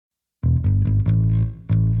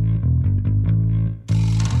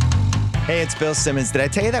Hey, it's Bill Simmons. Did I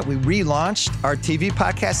tell you that we relaunched our TV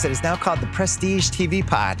podcast that is now called the Prestige TV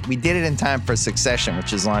Pod? We did it in time for Succession,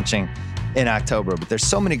 which is launching in October. But there's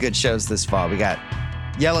so many good shows this fall. We got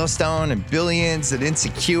Yellowstone and Billions and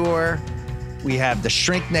Insecure. We have The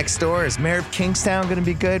Shrink Next Door. Is Mayor of Kingstown going to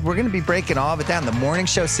be good? We're going to be breaking all of it down. The morning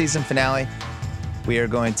show season finale, we are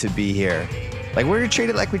going to be here. Like, we're going to treat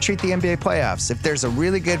it like we treat the NBA playoffs. If there's a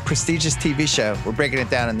really good, prestigious TV show, we're breaking it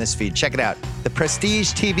down in this feed. Check it out. The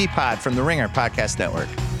Prestige TV Pod from the Ringer Podcast Network.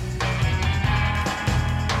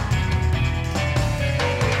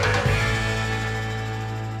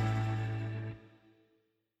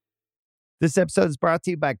 This episode is brought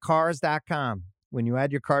to you by Cars.com. When you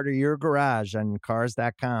add your car to your garage on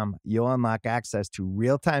Cars.com, you'll unlock access to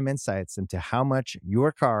real-time insights into how much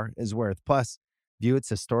your car is worth. Plus, view its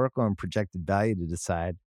historical and projected value to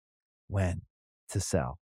decide when to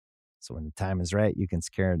sell. So when the time is right, you can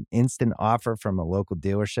secure an instant offer from a local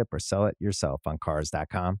dealership or sell it yourself on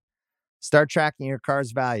Cars.com. Start tracking your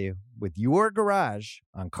car's value with your garage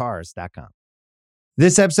on Cars.com.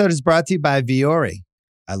 This episode is brought to you by Vuori.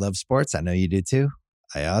 I love sports. I know you do too.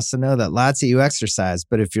 I also know that lots of you exercise,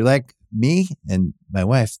 but if you're like me and my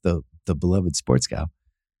wife, the beloved sports gal,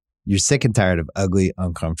 you're sick and tired of ugly,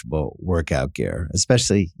 uncomfortable workout gear.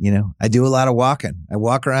 Especially, I do a lot of walking. I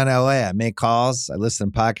walk around LA. I make calls. I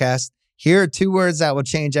listen to podcasts. Here are two words that will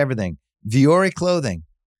change everything. Vuori Clothing,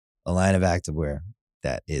 a line of activewear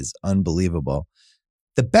that is unbelievable.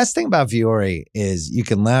 The best thing about Vuori is you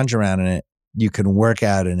can lounge around in it. You can work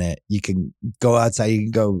out in it. You can go outside. You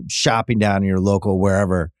can go shopping down in your local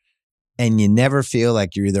wherever. And you never feel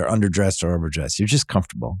like you're either underdressed or overdressed. You're just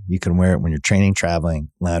comfortable. You can wear it when you're training,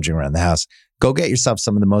 traveling, lounging around the house. Go get yourself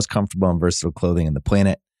some of the most comfortable and versatile clothing on the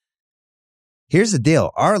planet. Here's the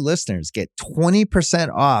deal. Our listeners get 20%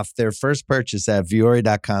 off their first purchase at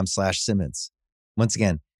vuori.com/Simmons. Once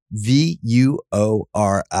again,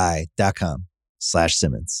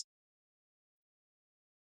 VUORI.com/Simmons.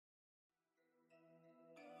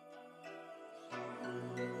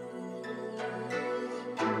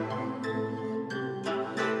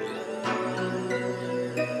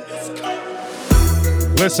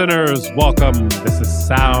 Listeners, welcome. This is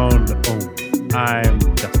Sound Only. I'm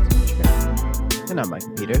Justin Chan. And I'm Mike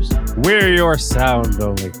Peters. We're your Sound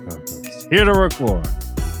Only co-hosts, here to record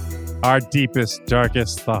our deepest,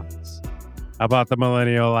 darkest thoughts about the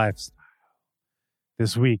millennial lifestyle.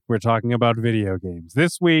 This week, we're talking about video games.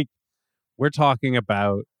 This week, we're talking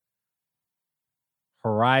about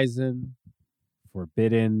Horizon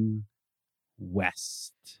Forbidden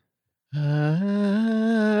West.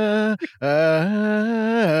 The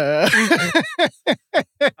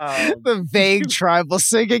vague tribal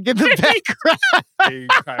singing in the background. Vague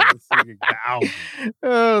tribal singing the album.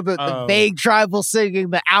 Oh, the vague tribal singing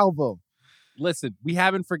the album. Listen, we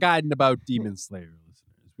haven't forgotten about Demon Slayer,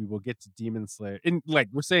 listeners. We will get to Demon Slayer. And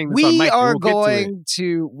we're saying this on mic, we are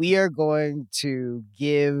going to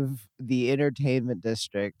give the entertainment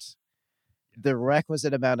district the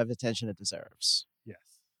requisite amount of attention it deserves.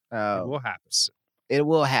 It will happen. It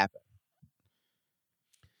will happen.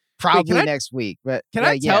 Probably next week. But can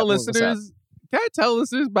I tell listeners? Can I tell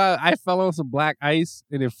listeners about I fell on some black ice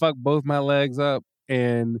and it fucked both my legs up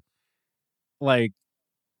and I'm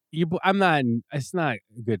not. It's not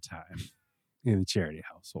a good time in the charity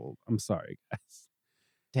household. I'm sorry, guys.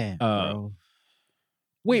 Damn. Bro.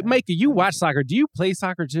 Wait, Micah, you watch soccer? Do you play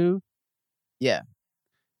soccer too? Yeah.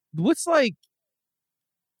 What's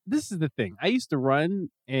this is the thing. I used to run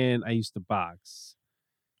and I used to box.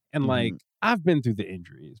 And I've been through the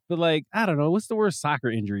injuries. But I don't know, what's the worst soccer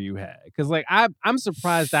injury you had? Because I'm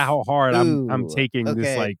surprised at how hard I'm taking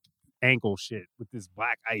this ankle shit with this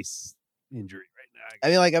black ice injury right now. I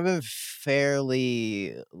mean, I've been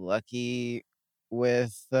fairly lucky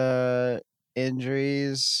with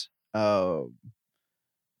injuries. But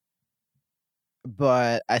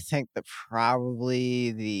I think that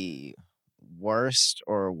probably the worst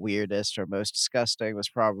or weirdest or most disgusting was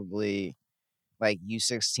probably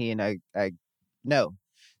U16. It's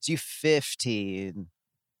U15.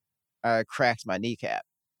 I cracked my kneecap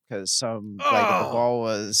because the ball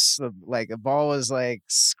was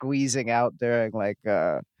squeezing out during a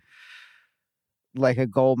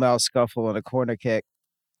goal mouth scuffle and a corner kick,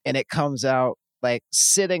 and it comes out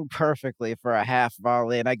sitting perfectly for a half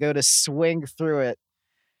volley, and I go to swing through it.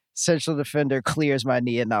 Central defender clears my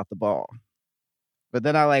knee and not the ball. But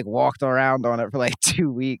then I walked around on it for 2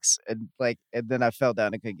 weeks and then I fell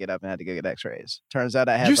down and couldn't get up and had to go get x-rays. Turns out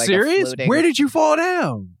I had You serious? Where did you fall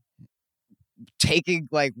down?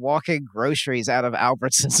 Walking groceries out of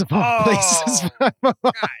Albertsons of all places. God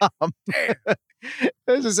damn.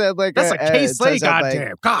 I just had That's a case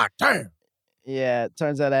goddamn. God damn. Yeah, it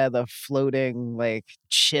turns out I had the floating like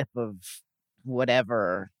chip of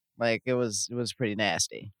whatever. Like it was pretty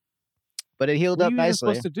nasty, but it healed What are up you even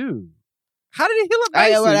nicely. supposed to do? How did it heal up I,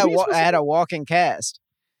 nicely? What are you I supposed to had do? a walking cast.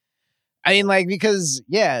 I mean, like because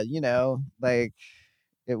like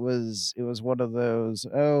it was one of those.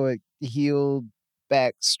 Oh, it healed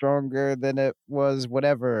back stronger than it was.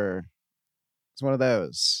 Whatever. It's one of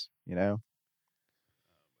those.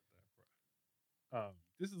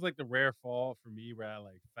 This is like the rare fall for me where I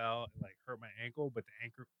like fell and like hurt my ankle, but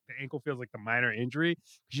the ankle feels like the minor injury.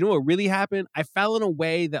 'Cause you know what really happened? I fell in a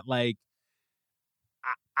way that like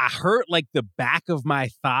I hurt like the back of my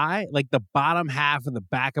thigh, like the bottom half of the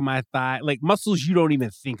back of my thigh, like muscles you don't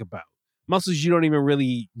even think about, muscles you don't even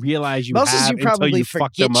really realize you Muscles have you until probably you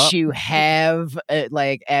fuck them forget up. you have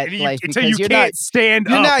like at And you, like until because you you're can't not stand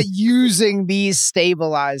you're up. not using these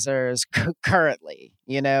stabilizers currently,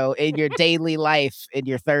 in your daily life in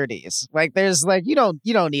your 30s. Like there's like you don't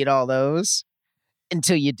need all those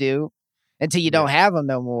until you do, until you don't have them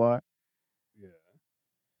no more. Yeah.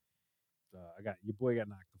 I got your boy got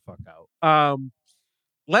knocked the fuck out.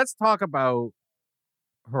 Let's talk about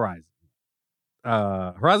Horizon.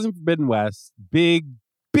 Horizon Forbidden West, big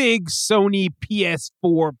Sony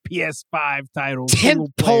PS4, PS5 title, single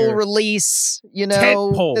Tentpole player. release,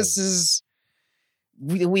 Tentpole. this is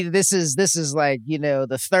this is like,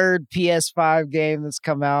 the third PS5 game that's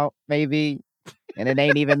come out, maybe. And it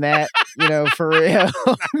ain't even that, for real.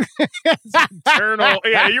 Returnal.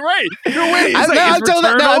 Yeah, you're right. You're waiting. I'm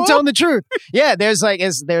telling the truth. Yeah, there's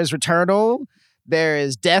Returnal, there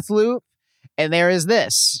is Deathloop, and there is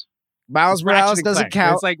this. Miles Morales doesn't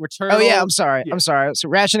count. It's like Returnal. Oh yeah, I'm sorry. Yeah. I'm sorry. So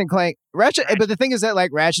Ratchet and Clank. But the thing is that like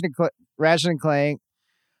Ratchet and Clank.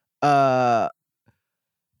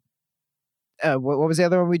 What was the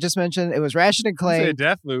other one we just mentioned? It was Ratchet and Clank. You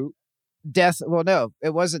said Deathloop. Well, no,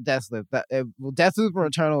 it wasn't Deathloop. Deathloop and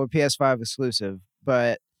Returnal were PS5 exclusive,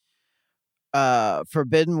 but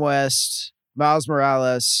Forbidden West, Miles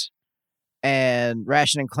Morales, and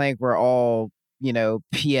Ratchet and Clank were all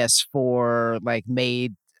PS4 like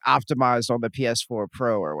made optimized on the PS4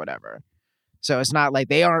 Pro or whatever. So it's not like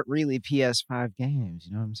they aren't really PS5 games,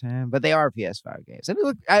 you know what I'm saying? But they are PS5 games. And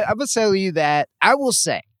look, I will tell you that I will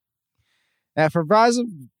say that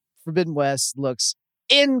Horizon Forbidden West looks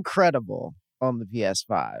incredible on the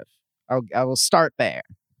PS5. I will start there.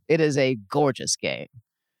 It is a gorgeous game.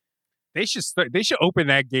 They should open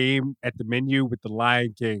that game at the menu with the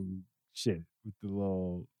Lion King shit, with the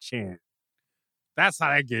little chant. That's how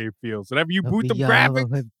that game feels. Whenever you boot the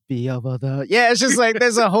graphics. Yeah, it's just like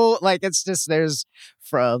there's a whole like it's just there's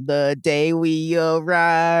from the day we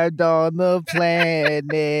arrived on the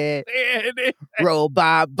planet,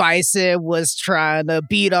 Robot Bison was trying to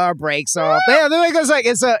beat our brakes off. Yeah,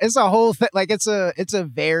 it's a whole thing. Like it's a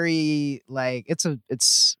very like it's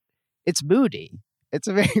moody. It's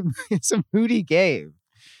a moody game.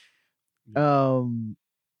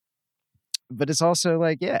 But it's also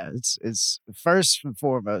like, yeah, it's first and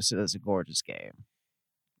foremost, it is a gorgeous game.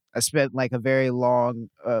 I spent like a very long,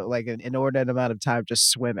 like an inordinate amount of time just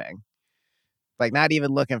swimming, like not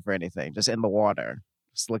even looking for anything, just in the water,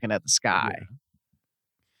 just looking at the sky.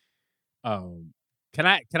 Yeah. Can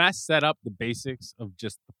I set up the basics of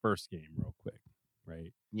just the first game real quick,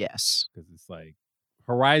 right? Yes, because it's like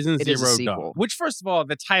Horizon Zero Dawn. Which, first of all,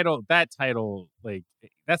 that title, like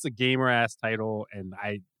that's a gamer ass title, and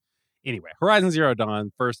anyway, Horizon Zero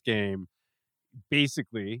Dawn, first game.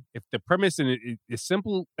 Basically, if the premise in it, as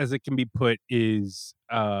simple as it can be put, is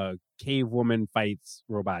cave woman fights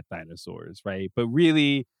robot dinosaurs, right? But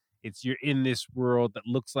really, you're in this world that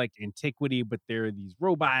looks like antiquity, but there are these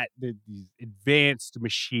these advanced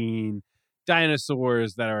machine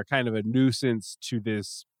dinosaurs that are kind of a nuisance to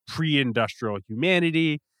this pre-industrial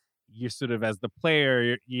humanity. You're sort of, as the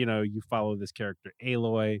player, you follow this character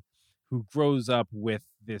Aloy, who grows up with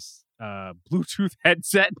this Bluetooth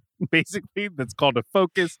headset, basically, that's called a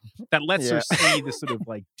Focus, that lets her see the sort of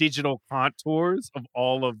like digital contours of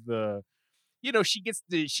all of the, she gets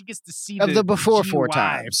to see the before GUI four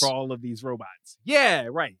times for all of these robots. Yeah,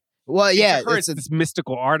 right. Well, yeah, to her, it's this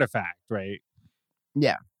mystical artifact, right?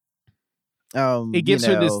 Yeah. It gives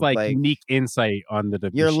her this like unique insight on the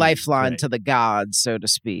your machines, lifeline right? to the gods, so to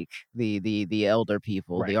speak, the elder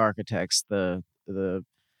people, Right. the architects, the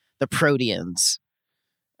Proteans.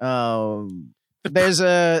 There's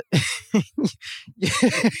a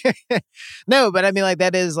no, but I mean, like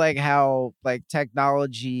that is like how like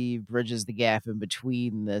technology bridges the gap in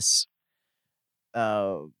between this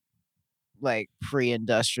like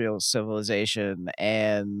pre-industrial civilization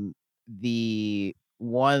and the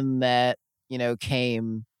one that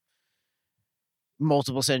came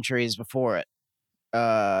multiple centuries before it.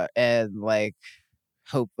 and like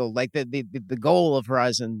hope like the goal of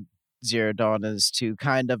Horizon Zero Dawn is to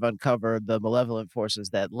kind of uncover the malevolent forces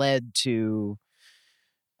that led to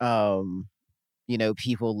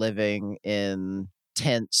people living in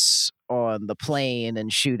tents on the plain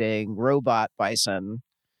and shooting robot bison,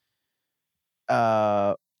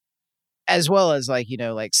 as well as like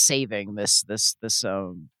saving this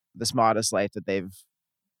modest life that they've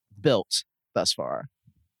built thus far.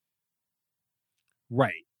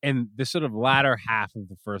 Right. And the sort of latter half of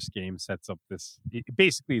the first game sets up this. It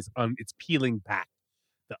basically is it's peeling back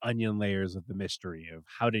the onion layers of the mystery of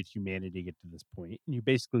how did humanity get to this point. And you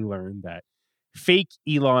basically learn that fake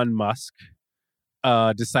Elon Musk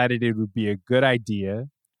decided it would be a good idea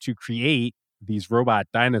to create these robot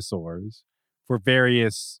dinosaurs for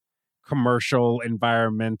various commercial,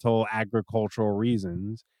 environmental, agricultural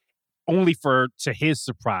reasons, only to his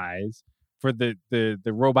surprise, for the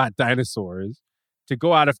robot dinosaurs to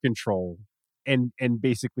go out of control and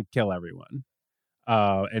basically kill everyone,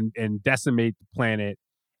 and decimate the planet,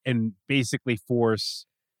 and basically force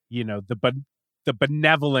the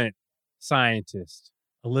benevolent scientist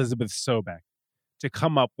Elizabeth Sobek to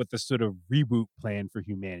come up with a sort of reboot plan for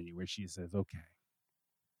humanity, where she says, "Okay,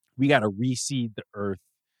 we got to reseed the Earth.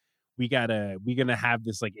 We're gonna have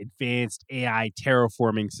this like advanced AI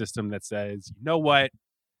terraforming system that says, you know what,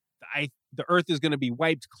 the Earth is gonna be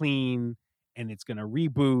wiped clean, and it's gonna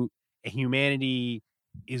reboot, and humanity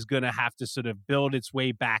is gonna have to sort of build its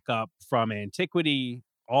way back up from antiquity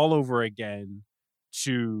all over again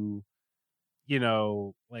to,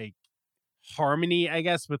 like harmony, I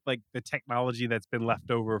guess, with like the technology that's been left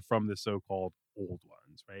over from the so-called old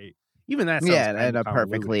ones, right?" Even that sounds kind and of a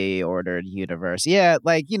convoluted. perfectly ordered universe. Yeah,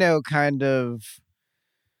 like, kind of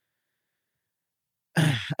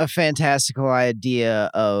a fantastical idea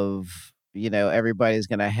of, everybody's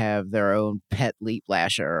going to have their own pet leap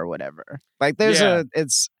lasher or whatever. Like but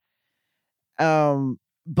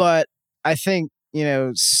I think,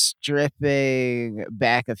 stripping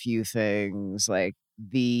back a few things, like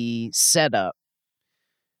the setup,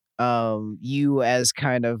 you as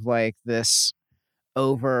kind of like this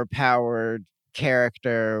overpowered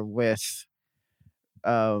character with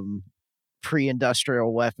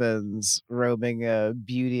pre-industrial weapons roaming a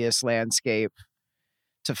beauteous landscape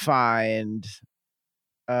to find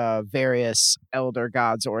various elder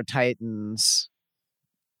gods or titans,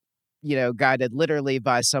 guided literally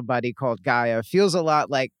by somebody called Gaia, feels a lot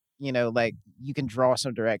like, like you can draw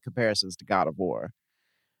some direct comparisons to God of War.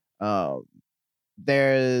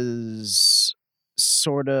 There's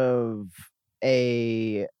sort of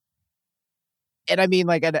and I mean,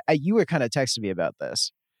 like, you were kind of texting me about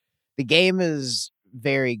this. The game is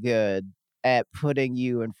very good at putting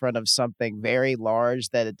you in front of something very large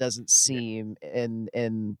that it doesn't seem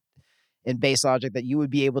in base logic that you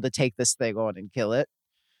would be able to take this thing on and kill it.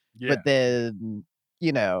 Yeah. But then,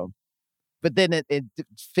 it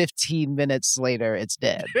 15 minutes later, it's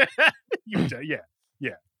dead.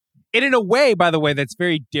 Yeah. And in a way, by the way, that's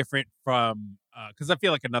very different from, because I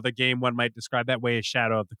feel like another game one might describe that way is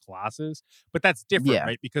Shadow of the Colossus, but that's different,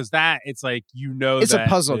 right? Because it's like, it's a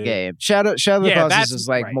puzzle game. Shadow of the Colossus is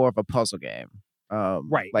like more of a puzzle game,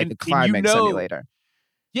 right? Like a climbing simulator.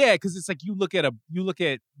 Yeah, because it's like you look at the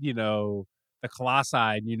Colossi,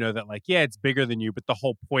 and you know that like, yeah, it's bigger than you, but the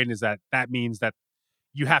whole point is that means that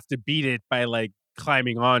you have to beat it by like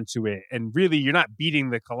climbing onto it, and really you're not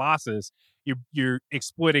beating the Colossus. You're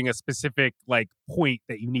exploiting a specific like point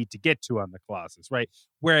that you need to get to on the Colossus, right?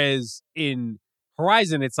 Whereas in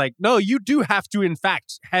Horizon, it's like, no, you do have to in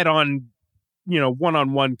fact head on,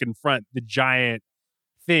 one-on-one confront the giant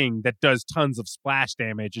thing that does tons of splash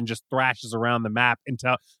damage and just thrashes around the map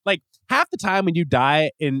until like half the time when you die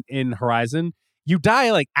in Horizon, you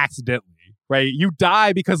die like accidentally, right? You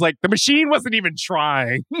die because like the machine wasn't even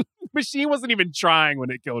trying. The machine wasn't even trying when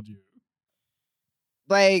it killed you.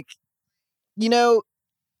 Like,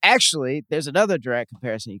 actually, there's another direct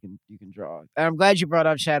comparison you can draw. And I'm glad you brought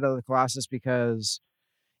up Shadow of the Colossus, because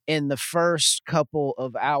in the first couple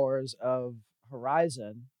of hours of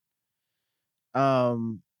Horizon,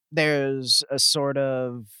 there's a sort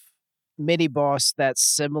of mini boss that's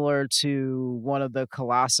similar to one of the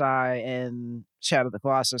Colossi in Shadow of the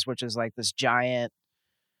Colossus, which is like this giant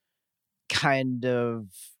kind of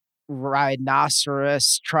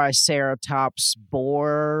rhinoceros triceratops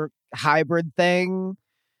boar hybrid thing.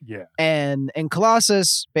 Yeah. And in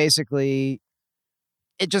Colossus, basically,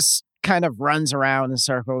 it just kind of runs around in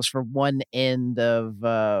circles from one end of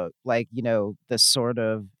this sort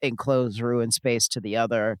of enclosed ruin space to the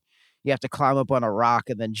other. You have to climb up on a rock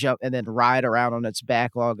and then jump and then ride around on its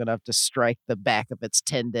back long enough to strike the back of its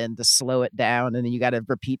tendon to slow it down. And then you got to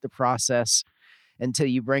repeat the process until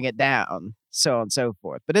you bring it down, so on and so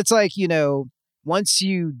forth. But it's like, once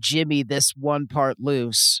you jimmy this one part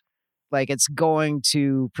loose, like it's going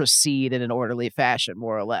to proceed in an orderly fashion,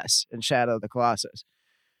 more or less, in Shadow of the Colossus.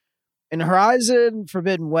 In Horizon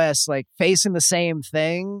Forbidden West, like facing the same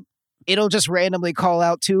thing, it'll just randomly call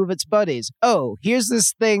out two of its buddies. Oh, here's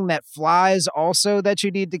this thing that flies also that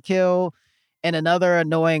you need to kill, and another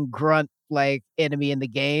annoying grunt like enemy in the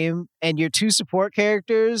game. And your two support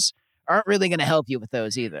characters aren't really going to help you with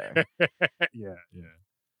those either. Yeah.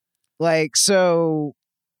 Like, so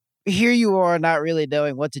here you are not really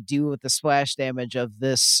knowing what to do with the splash damage of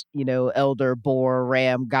this, elder boar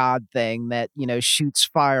ram god thing that, shoots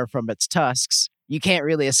fire from its tusks. You can't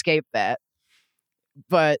really escape that.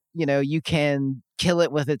 But, you can kill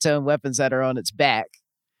it with its own weapons that are on its back.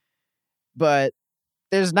 But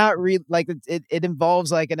there's not really, like, it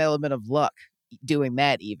involves like an element of luck doing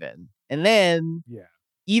that even. And then,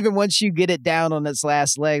 even once you get it down on its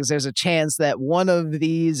last legs, there's a chance that one of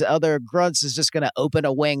these other grunts is just going to open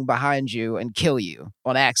a wing behind you and kill you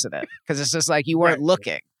on accident. Because it's just like you weren't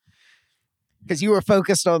looking. Because you were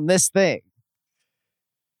focused on this thing.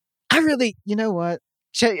 I really, you know what?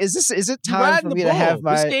 Is it time for me to have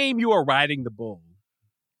my... This game, you are riding the bull.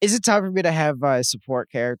 Is it time for me to have my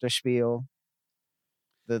support character spiel?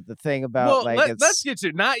 The thing about, let's get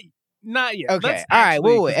to not yet. Okay, all right,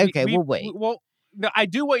 we'll wait. We'll wait. Well, no, I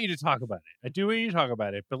do want you to talk about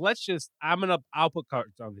it. But let's just, I'll put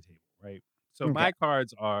cards on the table, right? So my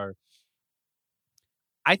cards are,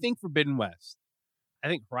 I think Forbidden West. I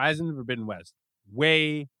think Horizon Forbidden West,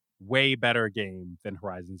 way, way better game than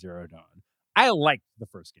Horizon Zero Dawn. I liked the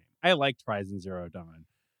first game. I liked Horizon Zero Dawn.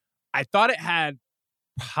 I thought it had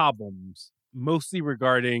problems, mostly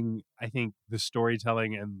regarding, I think, the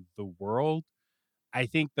storytelling and the world. I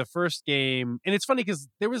think the first game, and it's funny because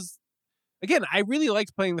there was, again, I really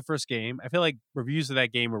liked playing the first game. I feel like reviews of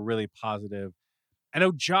that game were really positive. I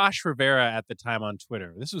know Josh Rivera at the time on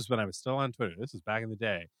Twitter. This was when I was still on Twitter. This was back in the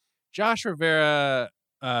day. Josh Rivera,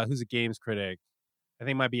 who's a games critic, I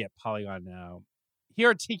think might be at Polygon now. He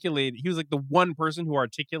was like the one person who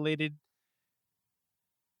articulated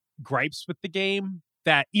gripes with the game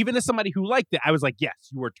that even as somebody who liked it, I was like, yes,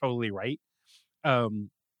 you were totally right.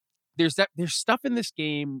 There's stuff in this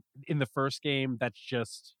game, in the first game, that's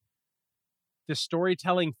just, the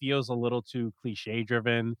storytelling feels a little too cliche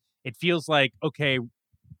driven. It feels like, okay,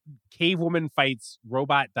 cave woman fights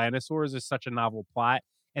robot dinosaurs is such a novel plot.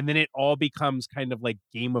 And then it all becomes kind of like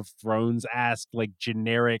Game of Thrones-esque, like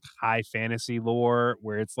generic high fantasy lore,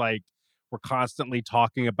 where it's like we're constantly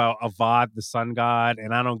talking about Avad, the sun god,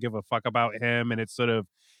 and I don't give a fuck about him. And it's sort of,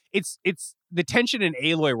 it's the tension in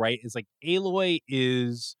Aloy, right? Is like Aloy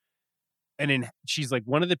is she's like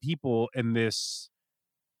one of the people in this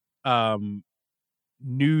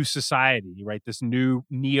new society, right? This new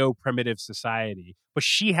neo-primitive society, but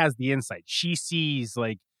she has the insight. She sees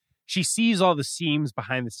all the seams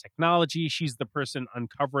behind this technology. She's the person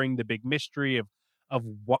uncovering the big mystery of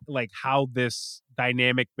what, like, how this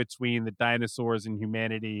dynamic between the dinosaurs and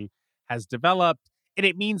humanity has developed. And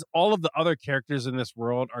it means all of the other characters in this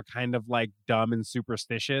world are kind of like dumb and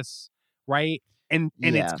superstitious, right? And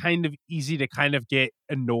it's kind of easy to kind of get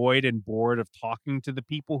annoyed and bored of talking to the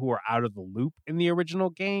people who are out of the loop in the original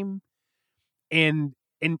game. And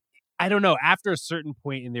I don't know, after a certain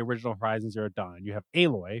point in the original Horizon Zero Dawn, you have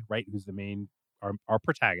Aloy, right, who's the main, our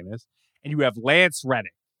protagonist, and you have Lance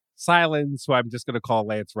Reddick, Silence, who I'm just going to call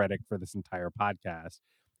Lance Reddick for this entire podcast,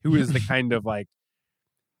 who is the kind of like,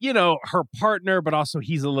 her partner, but also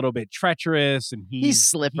he's a little bit treacherous and he's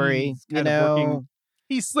slippery,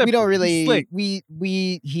 He's slippery. We don't really,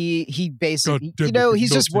 he basically,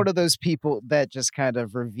 he's just one of those people that just kind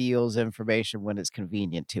of reveals information when it's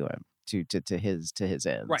convenient to him, to his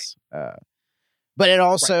ends. Right. But it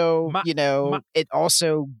also, it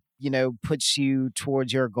also, puts you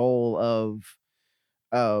towards your goal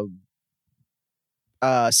of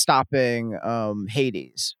stopping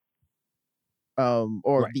Hades.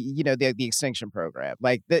 Or right. the extinction program.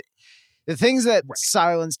 Like the things that right.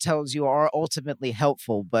 Silence tells you are ultimately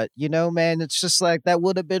helpful, but man, it's just like that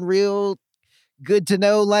would have been real good to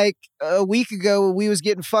know like a week ago when we was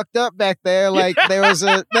getting fucked up back there. Like there was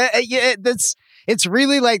it's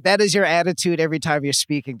really like that is your attitude every time you're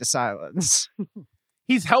speaking to Silence.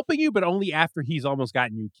 He's helping you, but only after he's almost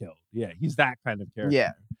gotten you killed. Yeah, he's that kind of character.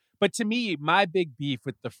 Yeah. But to me, my big beef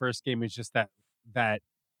with the first game is just that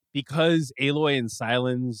because Aloy and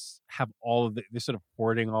Silence have all of they're sort of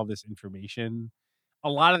hoarding all this information, a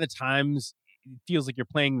lot of the times feels like you're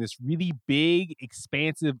playing this really big,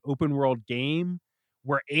 expansive, open world game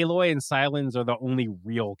where Aloy and Sylens are the only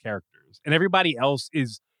real characters, and everybody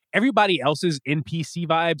else's NPC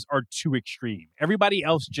vibes are too extreme. Everybody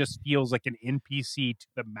else just feels like an NPC to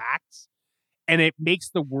the max, and it makes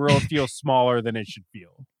the world feel smaller than it should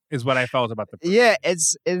feel. Is what I felt about the first Yeah, game.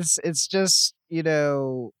 it's just,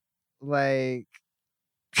 like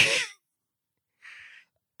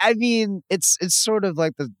I mean, it's sort of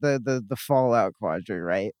like the Fallout quadrant,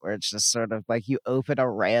 right? Where it's just sort of like you open a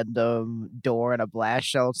random door in a blast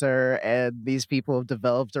shelter, and these people have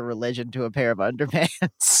developed a religion to a pair of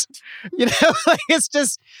underpants. Like it's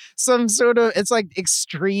just some sort of, it's like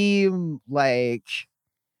extreme, like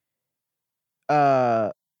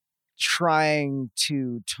trying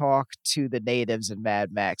to talk to the natives in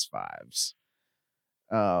Mad Max vibes.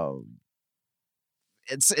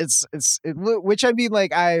 Which I mean,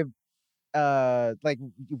 like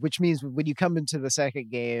which means when you come into the second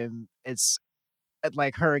game, it's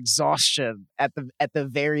like her exhaustion at the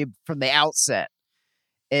very from the outset,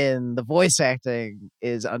 and the voice acting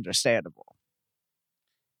is understandable.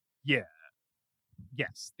 Yeah.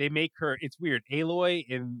 Yes, they make her. It's weird. Aloy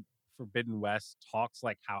in Forbidden West talks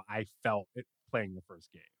like how I felt it playing the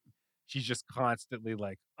first game. She's just constantly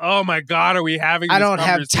like, "Oh my god, are we having this I don't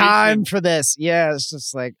have conversation?" time for this. Yeah, it's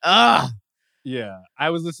just like, ugh. Yeah, I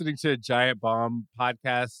was listening to a Giant Bomb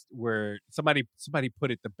podcast where somebody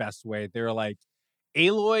put it the best way. They were like,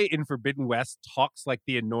 Aloy in Forbidden West talks like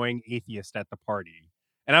the annoying atheist at the party.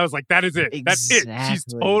 And I was like, that is it. That's it. She's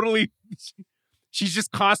Exactly. totally, she's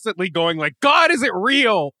just constantly going like, God, is it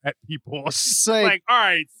real at people? It's Like, all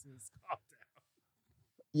right, sis, calm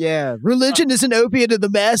yeah, religion is an opiate of the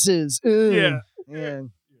masses. Ugh. Yeah. Yeah.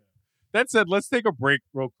 That said, let's take a break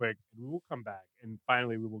real quick. We will come back, and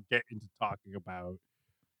finally we will get into talking about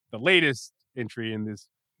the latest entry in this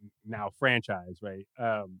now franchise, right?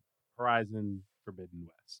 Horizon Forbidden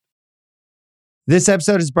West. This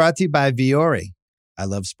episode is brought to you by Viore. I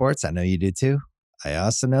love sports. I know you do too. I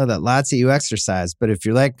also know that lots of you exercise, but if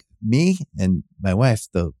you're like me and my wife,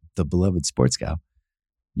 the beloved sports gal,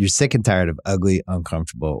 you're sick and tired of ugly,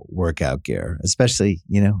 uncomfortable workout gear. Especially,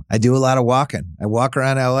 I do a lot of walking. I walk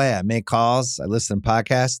around LA. I make calls. I listen to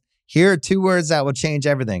podcasts. Here are 2 words that will change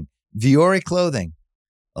everything. Viore Clothing,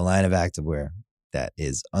 a line of activewear that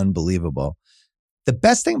is unbelievable. The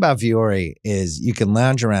best thing about Viore is you can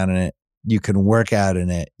lounge around in it. You can work out in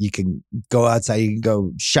it. You can go outside. You can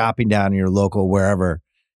go shopping down in your local wherever.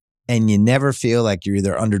 And you never feel like you're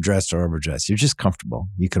either underdressed or overdressed. You're just comfortable.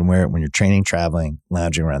 You can wear it when you're training, traveling,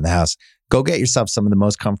 lounging around the house. Go get yourself some of the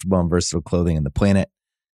most comfortable and versatile clothing on the planet.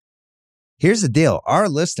 Here's the deal. Our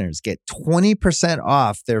listeners get 20%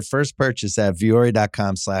 off their first purchase at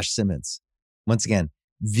Viore.com/Simmons. Once again,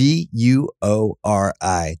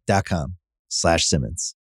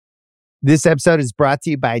 VUORI.com/Simmons. This episode is brought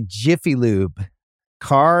to you by Jiffy Lube.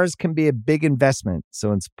 Cars can be a big investment,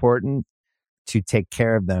 so it's important to take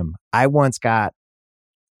care of them. I once got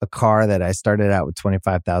a car that I started out with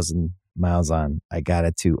 25,000 miles on. I got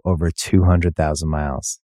it to over 200,000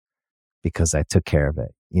 miles because I took care of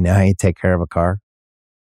it. You know how you take care of a car?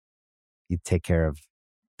 You take care of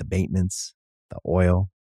the maintenance, the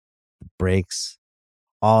oil, the brakes,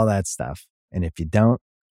 all that stuff. And if you don't,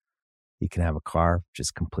 you can have a car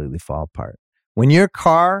just completely fall apart. When your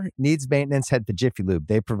car needs maintenance, head to Jiffy Lube.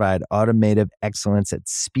 They provide automotive excellence at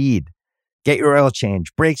speed. Get your oil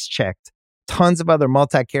change, brakes checked, tons of other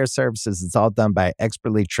multi-care services. It's all done by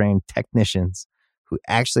expertly trained technicians who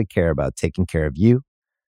actually care about taking care of you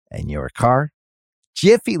and your car.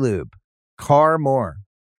 Jiffy Lube, car more.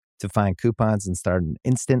 To find coupons and start an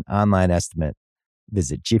instant online estimate,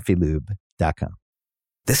 visit jiffylube.com.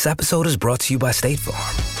 This episode is brought to you by State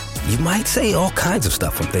Farm. You might say all kinds of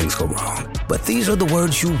stuff when things go wrong, but these are the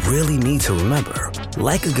words you really need to remember.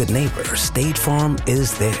 Like a good neighbor, State Farm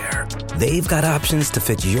is there. They've got options to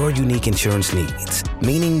fit your unique insurance needs,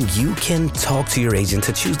 meaning you can talk to your agent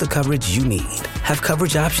to choose the coverage you need, have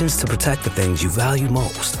coverage options to protect the things you value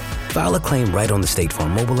most, file a claim right on the State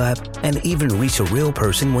Farm mobile app, and even reach a real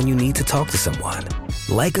person when you need to talk to someone.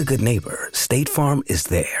 Like a good neighbor, State Farm is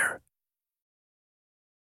there.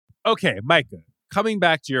 Okay, Micah, coming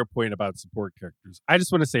back to your point about support characters, I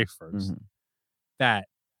just want to say first that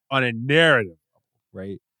on a narrative level,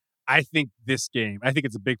 right? I think this game, I think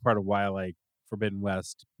it's a big part of why I like Forbidden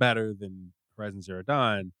West better than Horizon Zero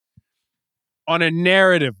Dawn. On a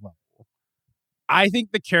narrative level, I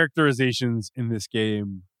think the characterizations in this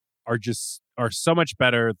game are so much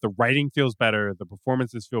better. The writing feels better. The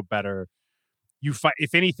performances feel better. You fight,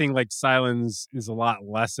 if anything, like Sylens is a lot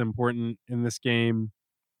less important in this game.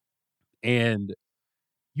 And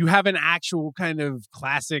you have an actual kind of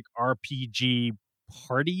classic RPG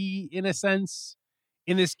party in a sense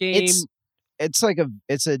in this game.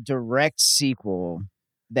 It's a direct sequel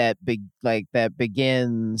that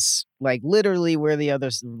begins like literally where the other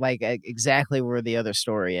exactly where the other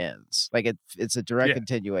story ends. Like it's a direct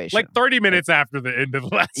continuation. Like 30 minutes after the end of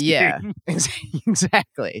the last game.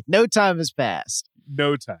 Exactly. No time has passed.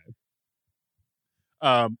 No time.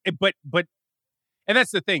 But and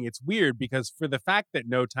that's the thing. It's weird because for the fact that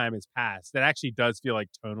no time has passed, that actually does feel like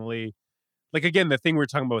tonally, like again, the thing we were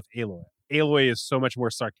talking about with Aloy. Aloy is so much more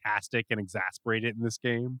sarcastic and exasperated in this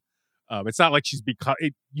game. It's not like she's become.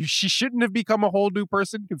 She shouldn't have become a whole new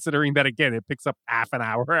person, considering that again, it picks up half an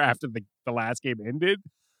hour after the last game ended.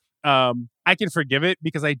 I can forgive it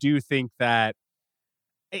because I do think that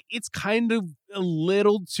it's kind of a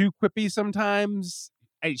little too quippy sometimes.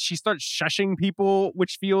 She starts shushing people,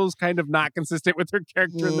 which feels kind of not consistent with her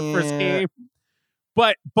character in the first game.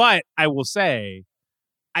 But I will say,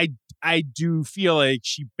 I do feel like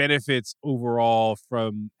she benefits overall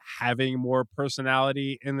from having more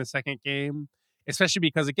personality in the second game, especially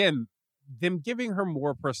because, again, them giving her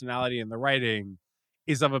more personality in the writing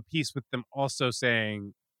is of a piece with them also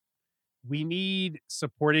saying, we need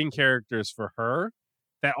supporting characters for her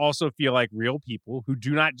that also feel like real people who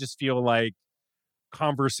do not just feel like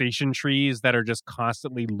conversation trees that are just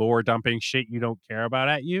constantly lore dumping shit you don't care about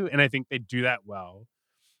at you. And I think they do that well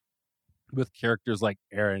with characters like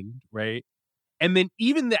Aaron, right? And then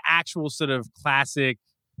even the actual sort of classic,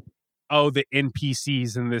 the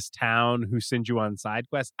NPCs in this town who send you on side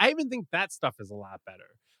quests. I even think that stuff is a lot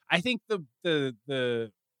better. I think the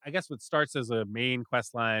I guess what starts as a main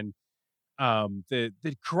quest line, the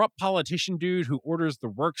corrupt politician dude who orders the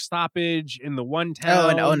work stoppage in the one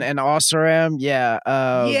town. And Osram, yeah.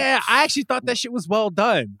 I actually thought that shit was well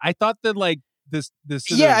done. I thought that like this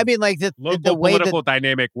I mean, like the way political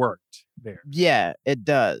dynamic worked there. Yeah, it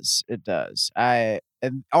does. And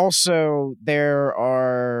also there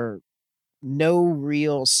are no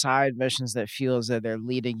real side missions that feels that they're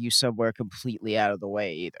leading you somewhere completely out of the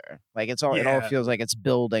way either. Like it all feels like it's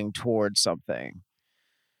building towards something.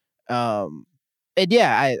 And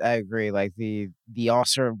I agree. Like the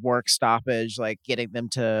awesome work stoppage, like getting them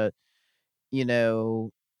to,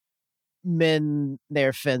 mend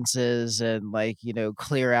their fences and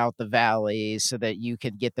clear out the valleys so that you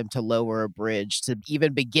can get them to lower a bridge to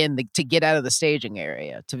even begin to get out of the staging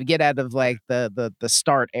area, to get out of like the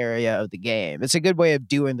start area of the game. It's a good way of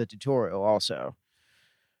doing the tutorial also.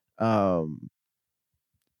 But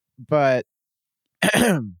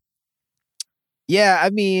yeah,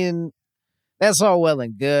 I mean, that's all well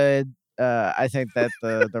and good. I think that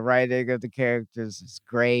the writing of the characters is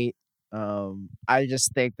great. I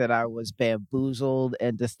just think that I was bamboozled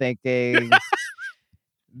into thinking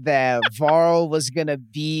that Varl was gonna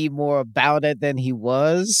be more about it than he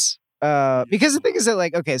was. Because the thing is that,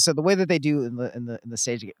 like, okay, so the way that they do in the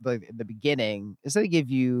stage, like in the beginning, is they give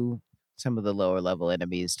you some of the lower level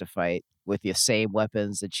enemies to fight with the same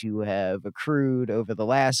weapons that you have accrued over the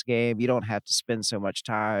last game. You don't have to spend so much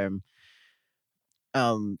time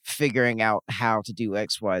figuring out how to do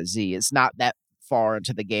XYZ. It's not that far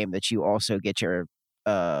into the game that you also get your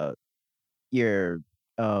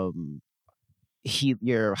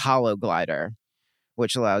hollow glider,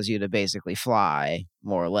 which allows you to basically fly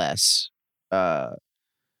more or less.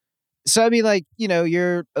 So I mean, like,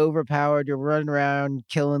 you're overpowered, you're running around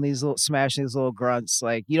smashing these little grunts,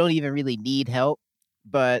 like you don't even really need help.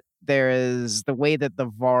 But there is the way that the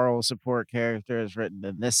Varl support character is written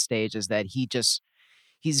in this stage is that he's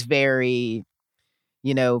very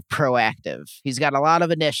proactive. He's got a lot of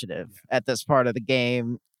initiative at this part of the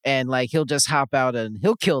game, and like he'll just hop out and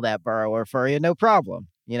he'll kill that burrower for you, no problem.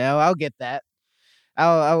 I'll get that.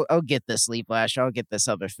 I'll get this Leaf Lash. I'll get this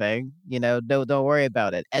other thing. Don't worry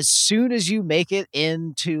about it. As soon as you make it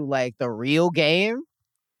into like the real game,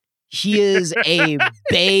 he is a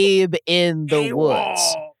babe in the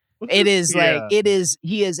woods. It is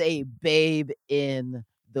he is a babe in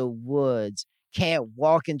the woods. Can't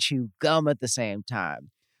walk and chew gum at the same time,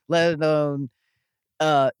 let alone,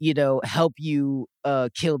 help you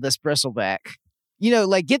kill this bristleback.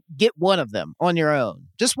 Like get one of them on your own,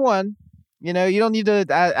 just one. You don't need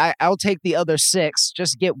to. I'll take the other 6.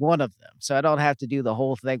 Just get one of them, so I don't have to do the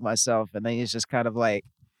whole thing myself. And then he's just kind of like,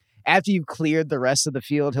 after you've cleared the rest of the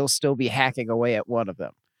field, he'll still be hacking away at one of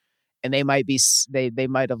them, and they might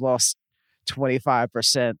have lost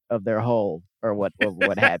 25% of their hull or what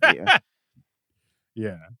have you.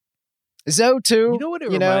 Yeah. Zoe too. You know what it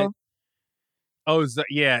reminds? Oh,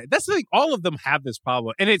 yeah. That's like all of them have this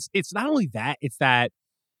problem, and it's not only that. It's that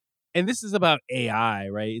And this is about AI,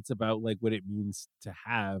 right? It's about like what it means to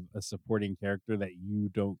have a supporting character that you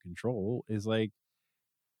don't control. Is like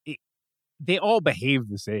they all behave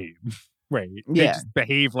the same, right? They Yeah. just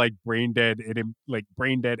behave like brain dead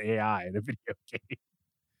AI in a video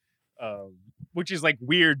game, which is like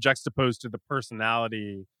weird juxtaposed to the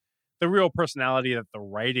personality, the real personality that the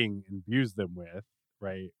writing imbues them with,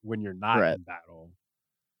 right? When you're not Right. in battle.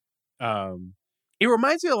 It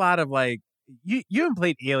reminds me a lot of like you haven't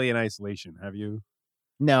played Alien Isolation, have you?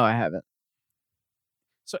 No, I haven't.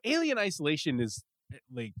 So Alien Isolation is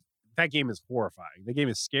like that game is horrifying. The game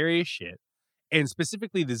is scary as shit. And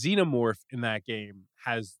specifically the xenomorph in that game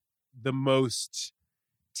has the most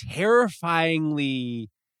terrifyingly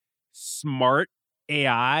smart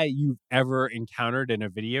AI you've ever encountered in a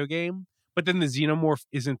video game. But then the xenomorph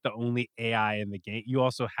isn't the only AI in the game. You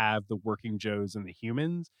also have the working Joes and the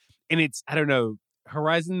humans. And it's, I don't know,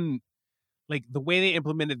 Horizon, like the way they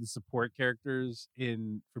implemented the support characters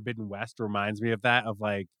in Forbidden West reminds me of that, of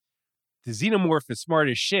like, the xenomorph is smart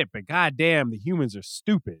as shit, but goddamn, the humans are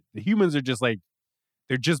stupid. The humans are just like,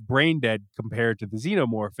 they're just brain dead compared to the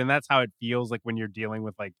xenomorph. And that's how it feels like when you're dealing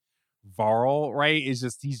with like Varl, right? He'll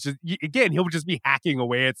just be hacking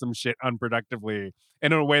away at some shit unproductively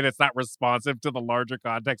and in a way that's not responsive to the larger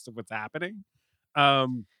context of what's happening.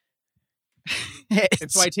 And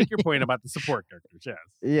so I take your point about the support characters,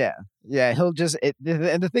 yes. Yeah. He'll just,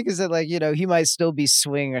 and the thing is that like, he might still be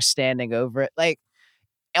swinging or standing over it. Like,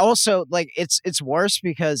 also, like it's worse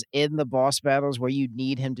because in the boss battles where you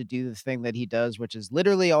need him to do the thing that he does, which is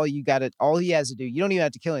literally all he has to do, you don't even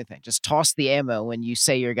have to kill anything. Just toss the ammo when you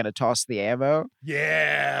say you're gonna toss the ammo.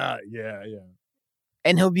 Yeah.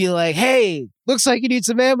 And he'll be like, "Hey, looks like you need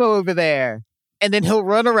some ammo over there." And then he'll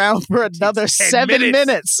run around for another 7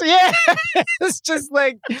 minutes. Yeah. It's just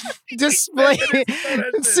like display.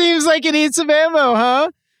 It seems like you need some ammo, huh?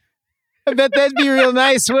 I bet that'd be real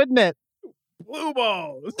nice, wouldn't it? Blue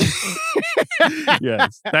balls.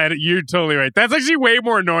 Yes, you're totally right. That's actually way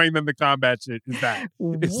more annoying than the combat shit. Is that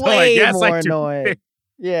it's way more annoying?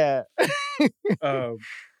 Yeah. I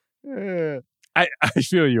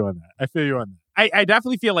feel you on that. I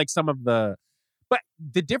definitely feel like some of the, but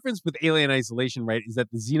the difference with Alien Isolation, right, is that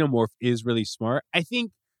the xenomorph is really smart. I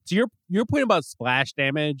think to your point about splash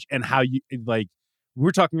damage and how you like, we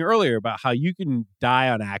were talking earlier about how you can die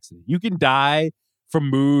on accident. You can die from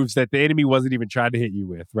moves that the enemy wasn't even trying to hit you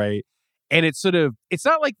with, right? And it's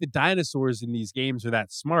not like the dinosaurs in these games are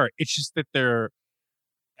that smart. It's just that they're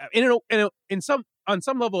on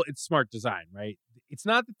some level, it's smart design, right? It's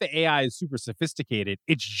not that the AI is super sophisticated.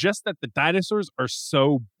 It's just that the dinosaurs are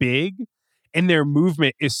so big and their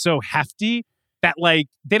movement is so hefty that like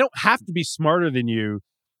they don't have to be smarter than you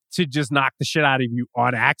to just knock the shit out of you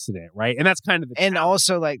on accident, right? And that's kind of the and challenge.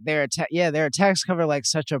 Also like their attacks cover like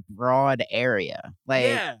such a broad area.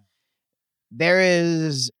 Like there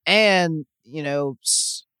is, and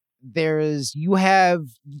there is, you have,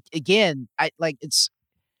 again, it's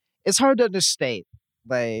hard to understate.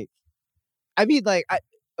 Like, I mean, like,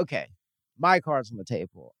 okay, my cards on the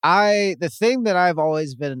table. The thing that I've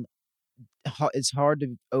always been, it's hard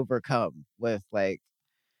to overcome with like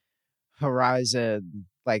Horizon,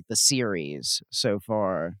 like the series so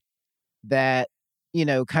far, that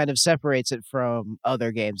kind of separates it from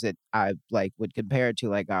other games that I like would compare it to,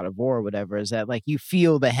 like God of War or whatever, is that like you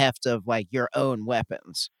feel the heft of like your own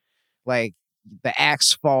weapons. Like the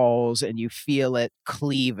axe falls and you feel it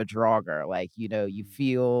cleave a Draugr. Like, you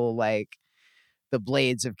feel like the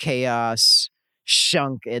blades of chaos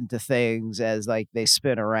shunk into things as like they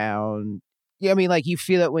spin around. Yeah, I mean, like you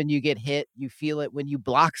feel it when you get hit. You feel it when you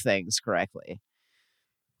block things correctly.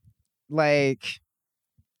 Like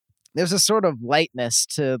there's a sort of lightness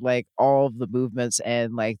to like all of the movements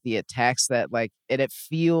and like the attacks that like, and it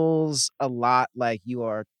feels a lot like you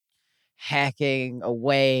are hacking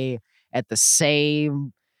away at the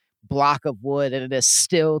same block of wood and it is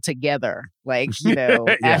still together. Like,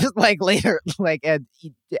 like later, like at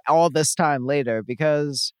all this time later,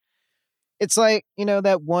 because it's like,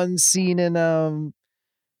 that one scene in,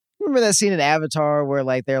 remember that scene in Avatar where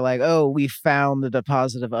like they're like, oh, we found the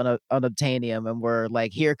deposit of unobtainium and we're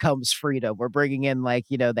like, here comes freedom. We're bringing in like,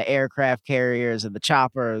 the aircraft carriers and the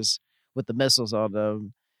choppers with the missiles on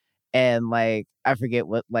them. And like, I forget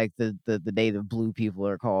what like the native blue people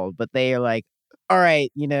are called, but they are like, all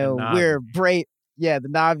right, we're brave. Yeah, the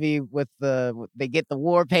Na'vi they get the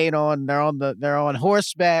war paint on. They're on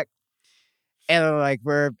horseback, and they're like,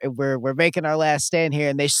 we're making our last stand here,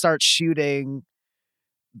 and they start shooting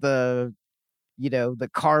the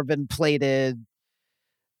carbon plated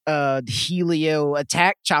helio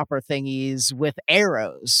attack chopper thingies with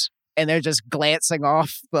arrows. and they're just glancing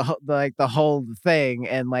off the whole thing,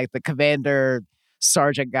 and like the commander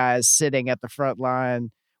sergeant guy is sitting at the front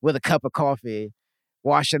line with a cup of coffee,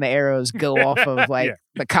 watching the arrows go off of like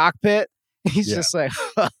the cockpit. He's just like,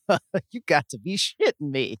 you got to be shitting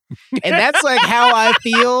me. And that's like how I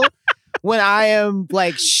feel when I am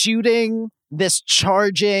like shooting this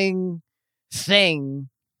charging thing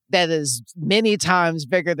that is many times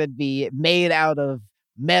bigger than me, made out of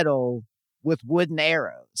metal with wooden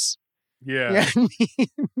arrows. Yeah. You know what I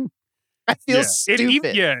mean? I feel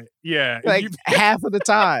stupid. Like half of the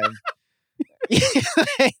time.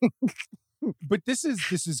 But this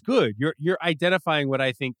is good. You're identifying what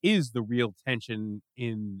I think is the real tension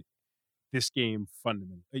in this game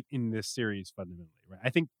fundamentally, in this series fundamentally, right? I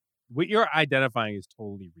think what you're identifying is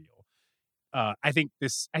totally real. I think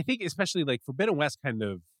especially like Forbidden West kind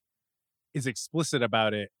of is explicit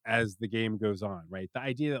about it as the game goes on, right? The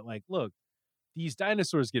idea that like, look, these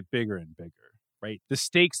dinosaurs get bigger and bigger, right? The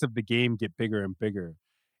stakes of the game get bigger and bigger.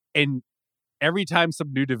 And every time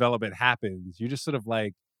some new development happens, you're just sort of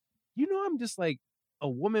like, I'm just like a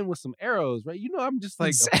woman with some arrows, right? I'm just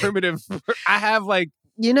like a primitive. I have like,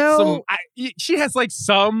 she has like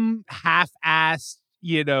some half-assed,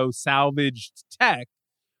 salvaged tech.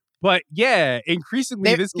 But yeah,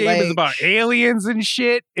 increasingly this game is about aliens and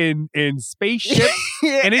shit and spaceships.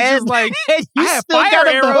 And it's just like, I have fire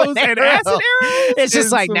arrows and acid arrows. It's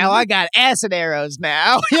just like, now I got acid arrows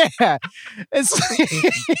now. Yeah. It's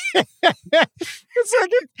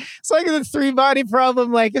like the 3-body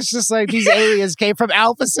problem. Like, it's just like these aliens came from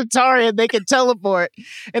Alpha Centauri and they can teleport.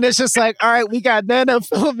 And it's just like, all right, we got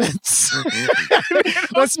nanofilaments.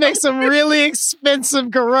 Let's make some really expensive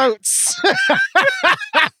garrotes.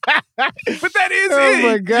 But that is oh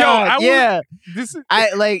my god!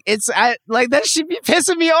 That should be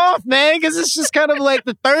pissing me off, man. Because it's just kind of like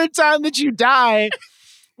the third time that you die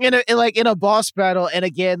in a boss battle. And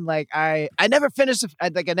again, like I never finished. I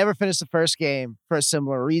never finished the first game for a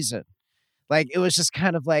similar reason. Like it was just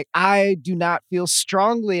kind of like I do not feel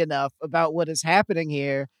strongly enough about what is happening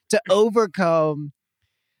here to overcome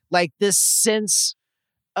like this sense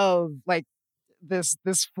of like. This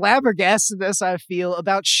flabbergastedness I feel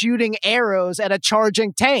about shooting arrows at a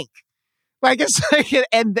charging tank, like it's like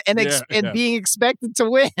and being expected to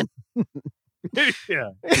win.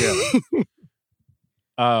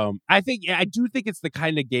 I do think it's the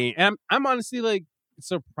kind of game, and I'm honestly like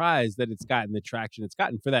surprised that it's gotten the traction it's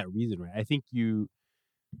gotten for that reason, right? I think you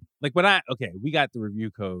like when we got the review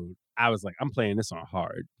code. I was like, I'm playing this on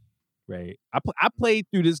hard, right? I played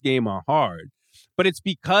through this game on hard. But it's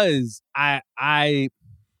because I have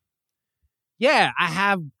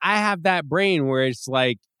that brain where it's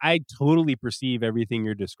like I totally perceive everything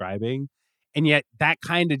you're describing, and yet that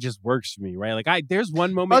kind of just works for me, right? Like there's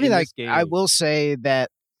one moment in this game. I will say that.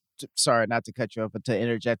 Sorry, not to cut you off, but to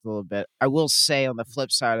interject a little bit, I will say on the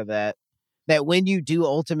flip side of that when you do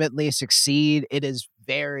ultimately succeed, it is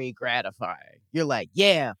very gratifying. You're like,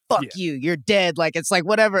 yeah, fuck you, you're dead. Like it's like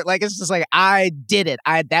whatever. Like it's just like I did it.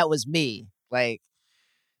 That was me. Like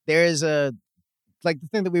there is the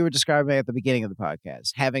thing that we were describing at the beginning of the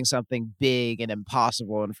podcast, having something big and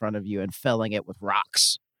impossible in front of you and felling it with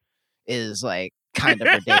rocks is like kind of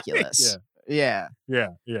ridiculous. Yeah.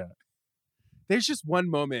 There's just one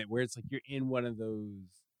moment where it's like you're in one of those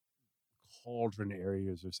cauldron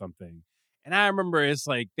areas or something. And I remember it's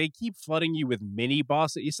like they keep flooding you with mini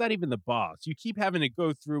bosses. It's not even the boss. You keep having to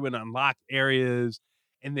go through and unlock areas,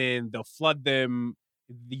 and then they'll flood them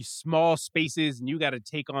these small spaces, and you got to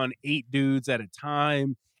take on 8 dudes at a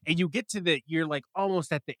time, and you get to you're like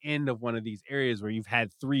almost at the end of one of these areas where you've had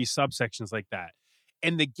 3 subsections like that,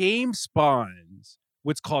 and the game spawns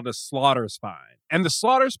what's called a slaughter spine. And the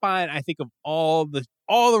slaughter spine, I think of all the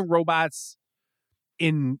robots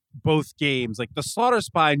in both games, like the slaughter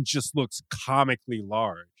spine just looks comically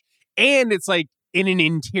large, and it's like in an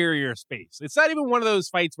interior space. It's not even one of those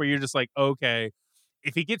fights where you're just like, okay,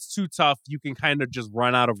 if it gets too tough, you can kind of just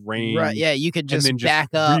run out of range. Right. Yeah. You can just back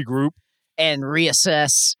up, regroup, and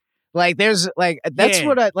reassess. Like there's like, that's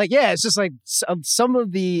what I like. Yeah. It's just like some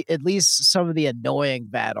of the annoying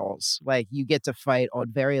battles, like you get to fight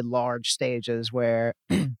on very large stages where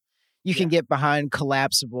you can get behind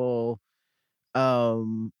collapsible,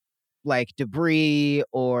 like debris,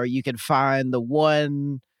 or you can find the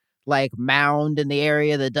one like mound in the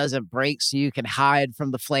area that doesn't break, so you can hide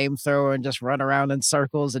from the flamethrower and just run around in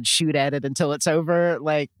circles and shoot at it until it's over.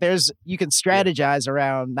 Like you can strategize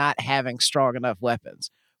around not having strong enough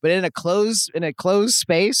weapons, but in a closed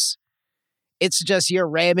space, it's just you're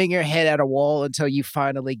ramming your head at a wall until you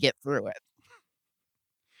finally get through it.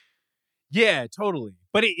 Yeah, totally.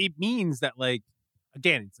 But it means that like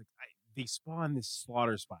again, it's like they spawn this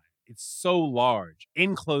slaughter spot. It's so large,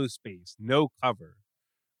 enclosed space, no cover,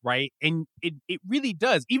 right? And it really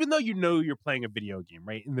does, even though you know you're playing a video game,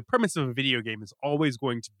 right? And the premise of a video game is always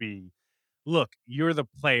going to be, look, you're the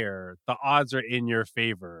player, the odds are in your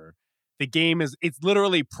favor. The game it's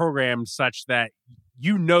literally programmed such that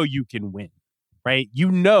you know you can win, right?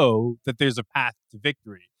 You know that there's a path to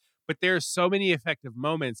victory. But there are so many effective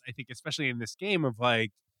moments, I think, especially in this game, of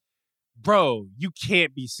like, bro, you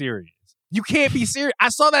can't be serious. You can't be serious. I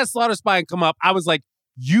saw that slaughter spine come up. I was like,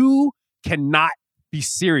 you cannot be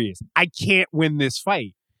serious. I can't win this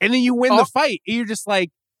fight. And then you win the fight, and you're just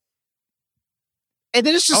like, and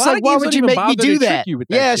then it's just like, why would you make me do that?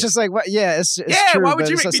 Yeah, it's just like, what? Yeah, it's true. Why would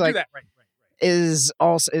you make me do that? Right. Is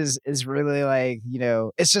also is really like, you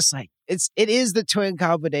know, it's just like it is the twin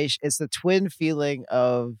combination. It's the twin feeling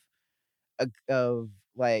of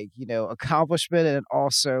like, you know, accomplishment and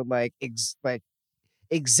also like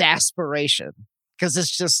exasperation, because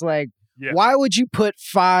it's just like, why would you put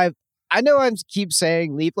 5? I know I keep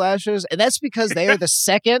saying leap lashers, and that's because they are the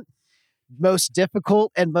second most difficult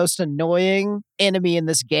and most annoying enemy in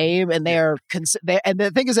this game, and and the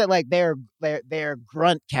thing is that like they're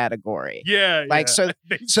grunt category. So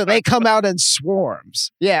they come out in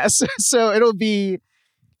swarms. So it'll be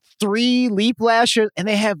 3 leap lashers, and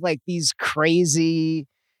they have like this crazy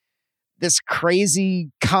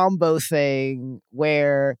combo thing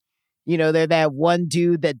where, you know, they're that one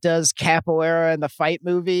dude that does capoeira in the Fight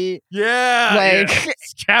movie. Capoeira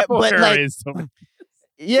is so.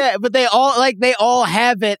 Yeah, but they all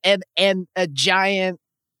have it, and a giant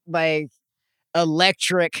like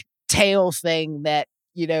electric tail thing that,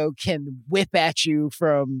 you know, can whip at you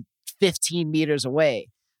from 15 meters away.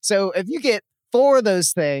 So if you get 4 of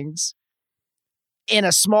those things in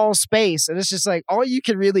a small space, and it's just like, all you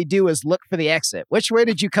can really do is look for the exit. Which way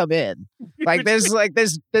did you come in? Like there's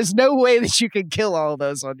no way that you can kill all of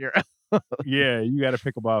those on your own. Yeah, you got to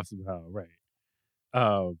pick them off somehow, right?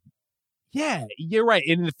 Yeah, you're right.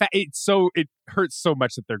 And the fact it hurts so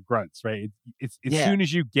much that they're grunts, right? It's as soon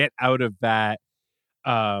as you get out of that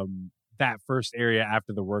that first area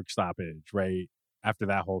after the work stoppage, right? After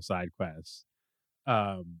that whole side quest,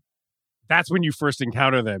 that's when you first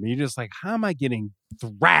encounter them. And you're just like, how am I getting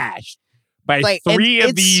thrashed by like, 3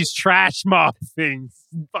 of these trash mob things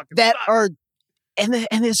that are, and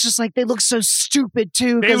it's just like, they look so stupid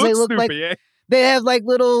too, because they look stupid, like they have like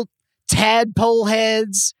little tadpole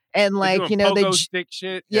heads. And like, you know, stick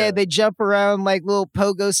shit. They jump around like little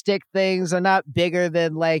pogo stick things. They're not bigger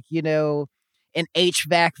than like, you know, an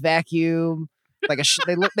HVAC vacuum. Like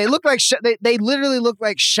they look like they literally look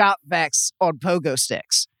like shop vacs on pogo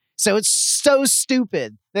sticks. So it's so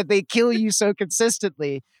stupid that they kill you so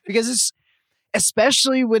consistently, because it's,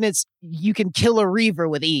 especially when you can kill a Reaver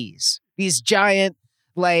with ease. These giant,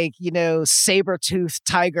 like, you know, saber-toothed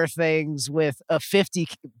tiger things with a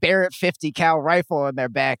Barrett 50 cal rifle on their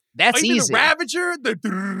back. That's easy. The Ravager?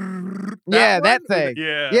 That thing.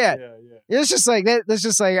 Yeah. It's just like that. It's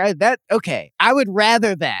just like okay. I would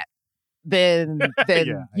rather that than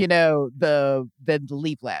you know, than the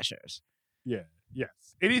leap lashers. Yeah. Yes.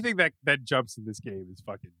 Anything that jumps in this game is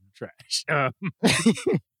fucking trash.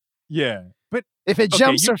 Yeah. But if it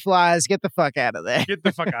jumps or flies, get the fuck out of there. Get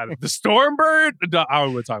the fuck out of the Stormbird. No, I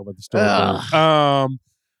don't want to talk about the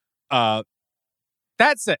Stormbird.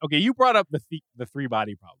 That said, okay, you brought up the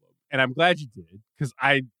 3-body problem, and I'm glad you did, because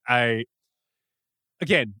I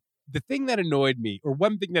again, the thing that annoyed me, or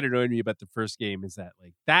one thing that annoyed me about the first game, is that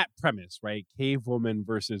like that premise, right? Cave woman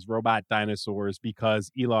versus robot dinosaurs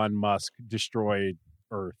because Elon Musk destroyed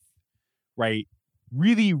Earth, right?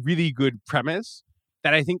 Really, really good premise.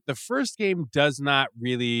 That I think the first game does not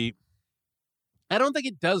really, I don't think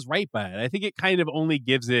it does right by it. I think it kind of only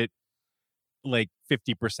gives it like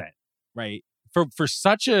 50%, right? For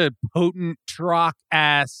such a potent Turok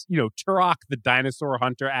the dinosaur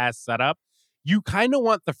hunter ass setup, you kind of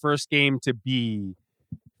want the first game to be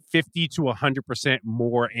 50 to 100%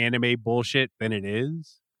 more anime bullshit than it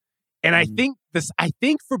is. And I think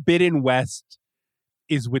Forbidden West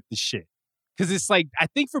is with the shit. Because it's like, I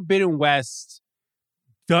think Forbidden West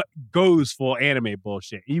goes full anime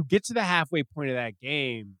bullshit. You get to the halfway point of that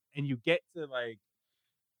game, and you get to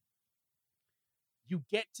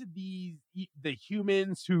the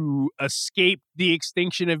humans who escaped the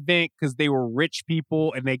extinction event because they were rich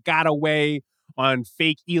people and they got away on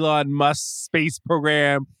fake Elon Musk space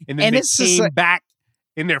program, and then they came back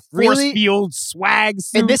in their force field swag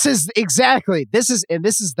suits. And this is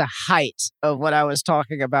the height of what I was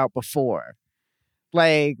talking about before.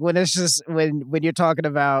 Like when it's just when you're talking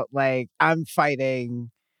about like, I'm fighting,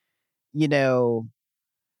 you know,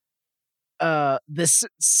 this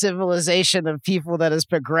civilization of people that has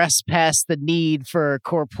progressed past the need for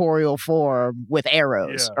corporeal form with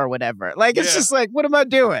arrows or whatever. Like it's just like, what am I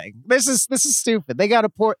doing? This is stupid. They got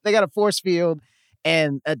a force field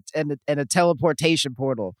and a teleportation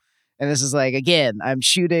portal, and this is like, again, I'm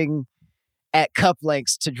shooting at cup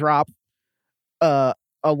lengths to drop a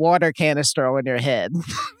water canister on your head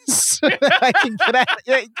so that I can get out.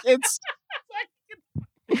 It's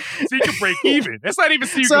so you can break even. That's not even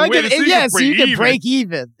so you can win. So you can break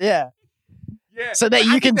even. Yeah. So that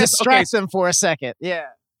you can distract them for a second. Yeah.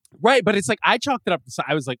 Right, but it's like I chalked it up to size.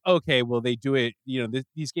 I was like, okay, well, they do it. You know,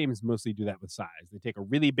 these games mostly do that with size. They take a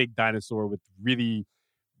really big dinosaur with really,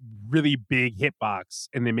 really big hitbox,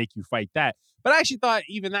 and they make you fight that. But I actually thought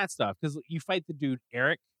even that stuff, because you fight the dude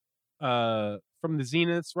Eric from the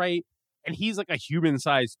Zeniths, right? And he's like a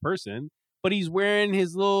human-sized person, but he's wearing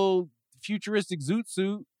his little futuristic zoot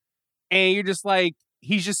suit, and you're just like,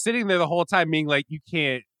 he's just sitting there the whole time being like,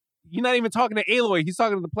 you're not even talking to Aloy, he's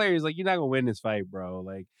talking to the player. He's like, you're not gonna win this fight, bro.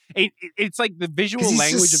 Like it's like the visual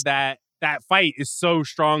language of that fight is so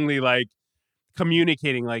strongly like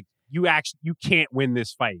communicating like you can't win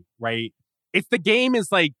this fight, right? It's the game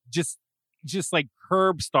is like just like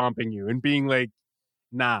curb stomping you and being like,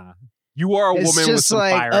 nah, you are a woman with some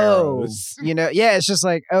fire arrows. It's just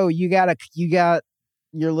like, oh, you got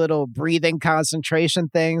your little breathing concentration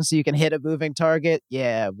thing so you can hit a moving target.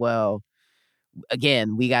 Yeah, well,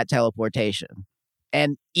 again, we got teleportation.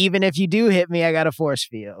 And even if you do hit me, I got a force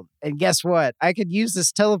field. And guess what? I could use this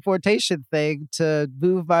teleportation thing to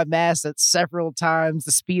move my mass at several times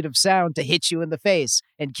the speed of sound to hit you in the face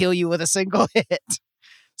and kill you with a single hit.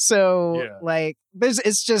 So, like,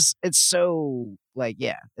 it's so, like,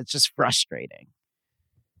 it's just frustrating.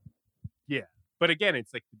 Yeah. But again,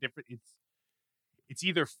 it's like it's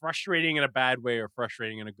either frustrating in a bad way or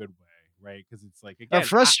frustrating in a good way, right? Because it's like, again,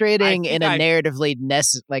 frustrating in a narratively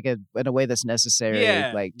in a way that's necessary,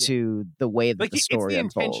 to the way that the story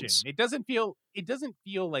unfolds. It doesn't feel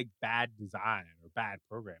like bad design or bad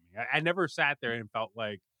programming. I never sat there and felt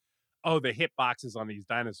like, oh, the hitboxes on these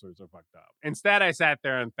dinosaurs are fucked up. Instead, I sat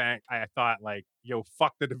there and I thought like, yo,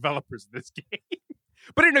 fuck the developers of this game,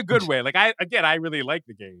 but in a good way. Like I really like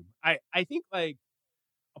the game. I think like,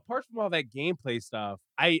 apart from all that gameplay stuff,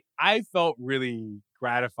 I felt really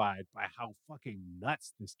gratified by how fucking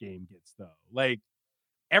nuts this game gets, though. Like,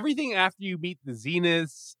 everything after you meet the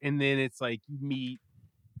Zeniths, and then it's like you meet...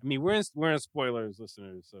 I mean, we're in spoilers,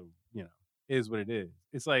 listeners, so, it is what it is.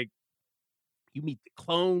 It's like, you meet the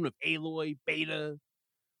clone of Aloy, Beta,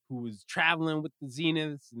 who was traveling with the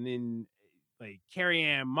Zeniths, and then, like, Carrie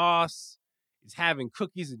Ann Moss is having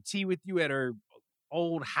cookies and tea with you at her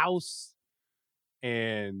old house.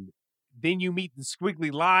 And then you meet the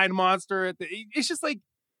squiggly line monster. It's just like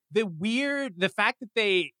the fact that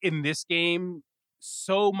they, in this game,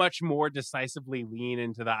 so much more decisively lean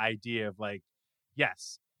into the idea of like,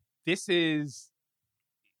 yes, it's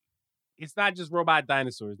not just robot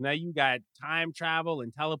dinosaurs. Now you got time travel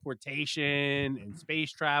and teleportation and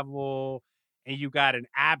space travel, and you got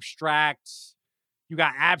abstract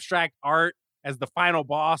art as the final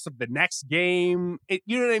boss of the next game.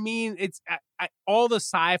 You know what I mean? It's all the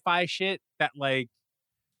sci-fi shit that like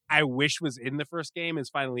I wish was in the first game is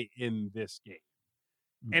finally in this game.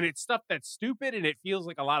 And it's stuff that's stupid and it feels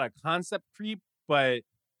like a lot of concept creep, but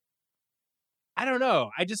I don't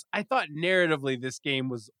know. I thought narratively this game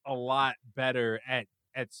was a lot better at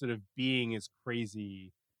sort of being as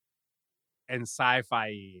crazy and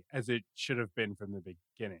sci-fi as it should have been from the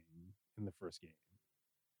beginning in the first game.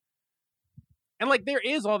 And like there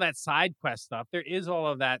is all that side quest stuff. There is all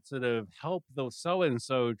of that sort of help the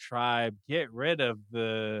so-and-so tribe get rid of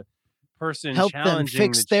the person help challenging them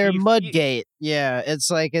fix their mudgate. Yeah, it's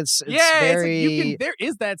like it's very. It's like there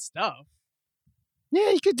is that stuff. Yeah,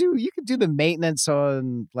 you could do the maintenance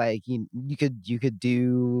on like you could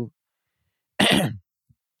do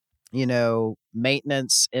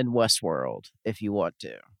maintenance in Westworld if you want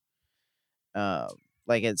to.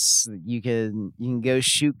 Like you can go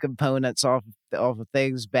shoot components off of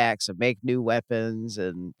things back, so make new weapons,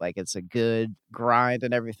 and like it's a good grind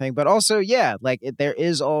and everything. But also, there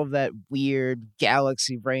is all of that weird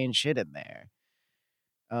galaxy brain shit in there.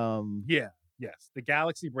 Yes, the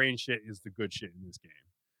galaxy brain shit is the good shit in this game.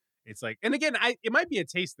 It's like, and again, it might be a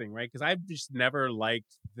taste thing, right? Because I've just never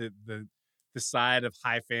liked the side of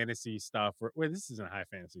high fantasy stuff. Where this isn't high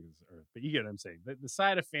fantasy, this is Earth, but you get what I'm saying. The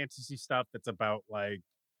side of fantasy stuff that's about like,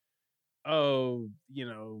 oh,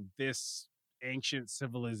 this ancient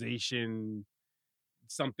civilization,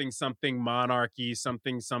 something monarchy,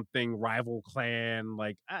 something rival clan,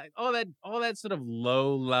 like all that sort of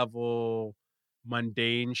low level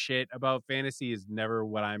mundane shit about fantasy is never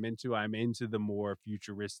what I'm into. I'm into the more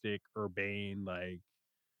futuristic, urbane, like,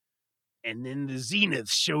 and then the Zenith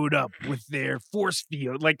showed up with their force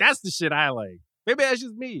field. Like, that's the shit I like. Maybe that's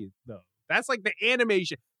just me, though. That's like the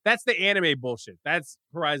animation. That's the anime bullshit. That's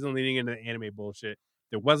Horizon leaning into the anime bullshit.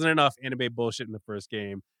 There wasn't enough anime bullshit in the first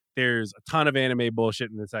game. There's a ton of anime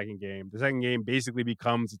bullshit in the second game. The second game basically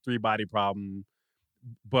becomes a 3-body problem,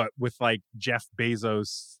 but with like Jeff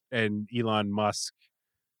Bezos and Elon Musk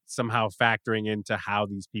somehow factoring into how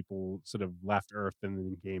these people sort of left Earth and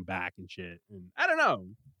then came back and shit. And I don't know.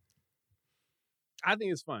 I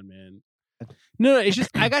think it's fun, man. No, it's just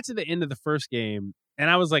I got to the end of the first game and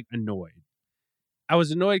I was like annoyed. I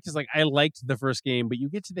was annoyed because like I liked the first game, but you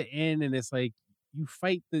get to the end and it's like you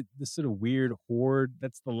fight the sort of weird horde.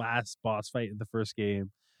 That's the last boss fight of the first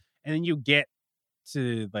game. And then you get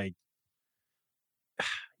to like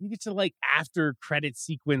after credit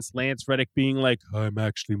sequence Lance Reddick being like, I'm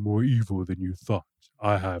actually more evil than you thought.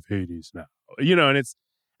 I have Hades now. You know, and it's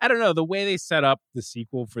I don't know, the way they set up the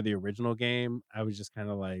sequel for the original game, I was just kind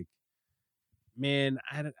of like, man,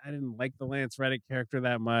 I didn't like the Lance Reddick character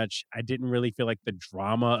that much. I didn't really feel like the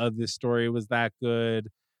drama of this story was that good.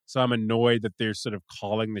 So I'm annoyed that they're sort of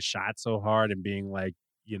calling the shot so hard and being like,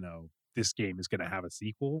 you know, this game is going to have a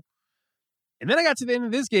sequel. And then I got to the end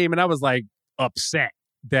of this game and I was like upset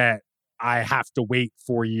that I have to wait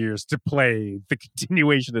 4 years to play the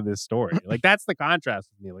continuation of this story. Like, that's the contrast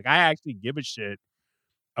with me. Like, I actually give a shit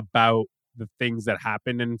about the things that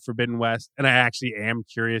happen in Forbidden West, and I actually am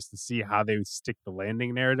curious to see how they stick the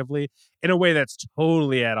landing narratively in a way that's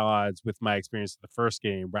totally at odds with my experience of the first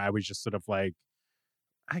game, where I was just sort of like,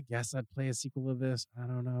 I guess I'd play a sequel of this. I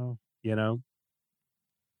don't know, you know?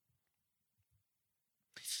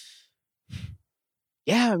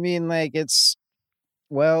 Yeah, I mean, like, it's,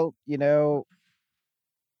 well, you know,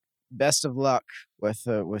 best of luck with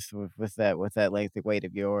that lengthy wait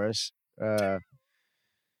of yours.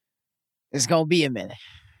 It's gonna be a minute.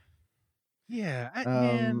 Yeah,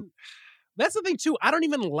 man, that's the thing too. I don't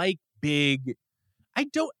even like big. I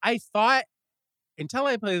thought until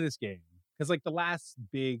I play this game, because like the last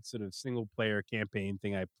big sort of single player campaign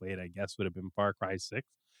thing I played, I guess would have been Far Cry 6,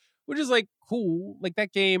 which is like cool. Like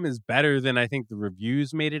that game is better than I think the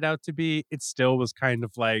reviews made it out to be. It still was kind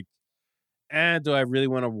of like, do I really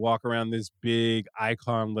want to walk around this big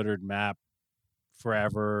icon littered map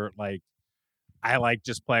forever? Like, I like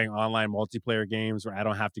just playing online multiplayer games where I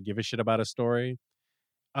don't have to give a shit about a story.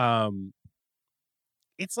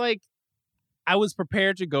 It's like I was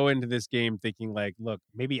prepared to go into this game thinking like, look,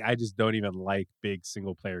 maybe I just don't even like big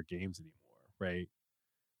single player games anymore,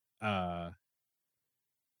 right?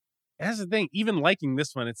 That's the thing. Even liking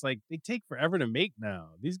this one, it's like they take forever to make now.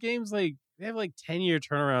 These games, like, they have like 10-year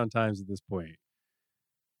turnaround times at this point.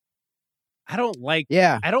 I don't like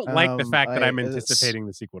the fact that I'm anticipating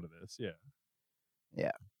the sequel to this.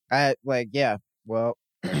 Well,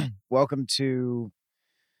 welcome to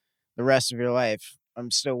the rest of your life. I'm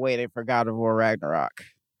still waiting for God of War Ragnarok.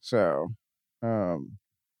 So,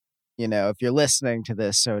 you know, if you're listening to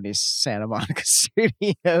this, Sony's Santa Monica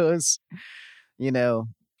Studios, you know,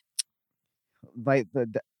 like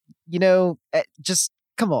just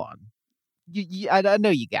come on. I know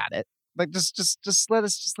you got it. Like, just let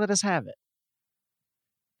us have it.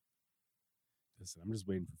 Listen, I'm just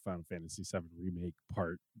waiting for Final Fantasy VII Remake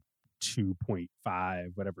Part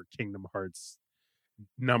 2.5, whatever Kingdom Hearts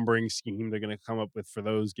numbering scheme they're going to come up with for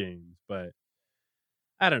those games. But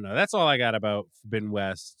I don't know. That's all I got about Forbidden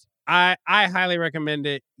West. I highly recommend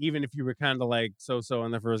it, even if you were kind of like so-so on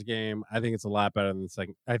the first game. I think it's a lot better than the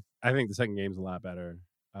second. I think the second game's a lot better.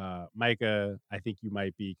 Micah, I think you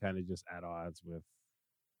might be kind of just at odds with.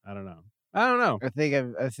 I don't know. I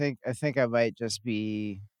think I might just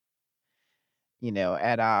be, you know,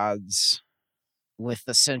 at odds with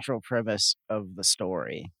the central premise of the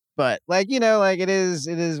story. But like, you know, like it is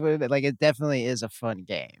like it definitely is a fun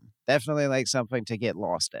game. Definitely like something to get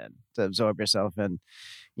lost in, to absorb yourself in,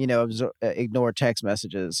 you know, ignore text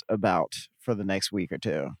messages about for the next week or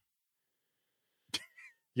two.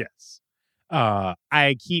 Yes.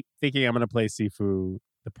 I keep thinking I'm going to play Sifu.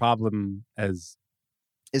 The problem is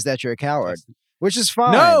that you're a coward, which is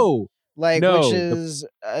fine. Which is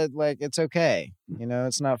like, it's okay. You know,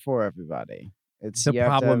 it's not for everybody. It's the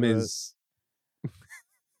problem is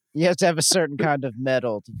you have to have a certain kind of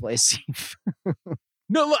metal to play Sifu.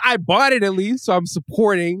 No, look, I bought it at least, so I'm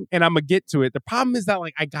supporting, and I'm gonna get to it. The problem is that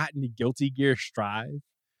like I got into Guilty Gear Strive,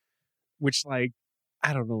 which like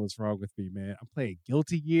I don't know what's wrong with me, man. I'm playing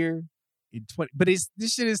Guilty Gear in 20, but this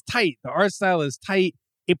shit is tight. The art style is tight.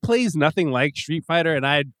 It plays nothing like Street Fighter, and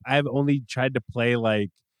I've only tried to play like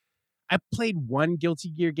I played one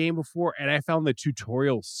Guilty Gear game before, and I found the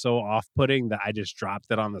tutorial so off-putting that I just dropped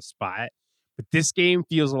it on the spot. But this game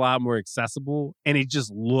feels a lot more accessible, and it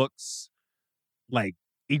just looks good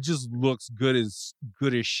as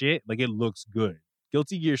shit. Like, it looks good.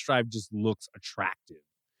 Guilty Gear Strive just looks attractive.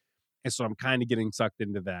 And so I'm kind of getting sucked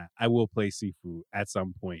into that. I will play Sifu at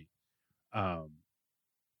some point. I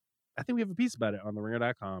think we have a piece about it on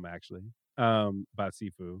theringer.com, actually, about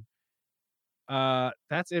Sifu.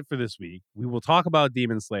 That's it for this week. We will talk about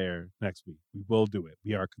Demon Slayer next week. We will do it.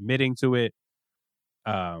 We are committing to it.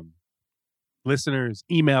 Listeners,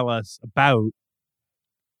 email us about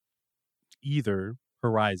either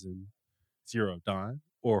Horizon Zero Dawn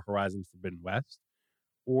or Horizon Forbidden West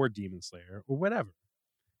or Demon Slayer or whatever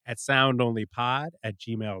at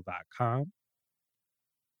soundonlypod@gmail.com.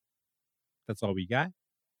 That's all we got.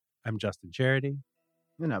 I'm Justin Charity.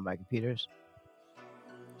 And I'm Michael Peters.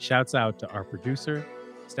 Shouts out to our producer,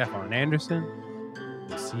 Stefan Anderson.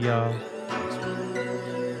 We'll see y'all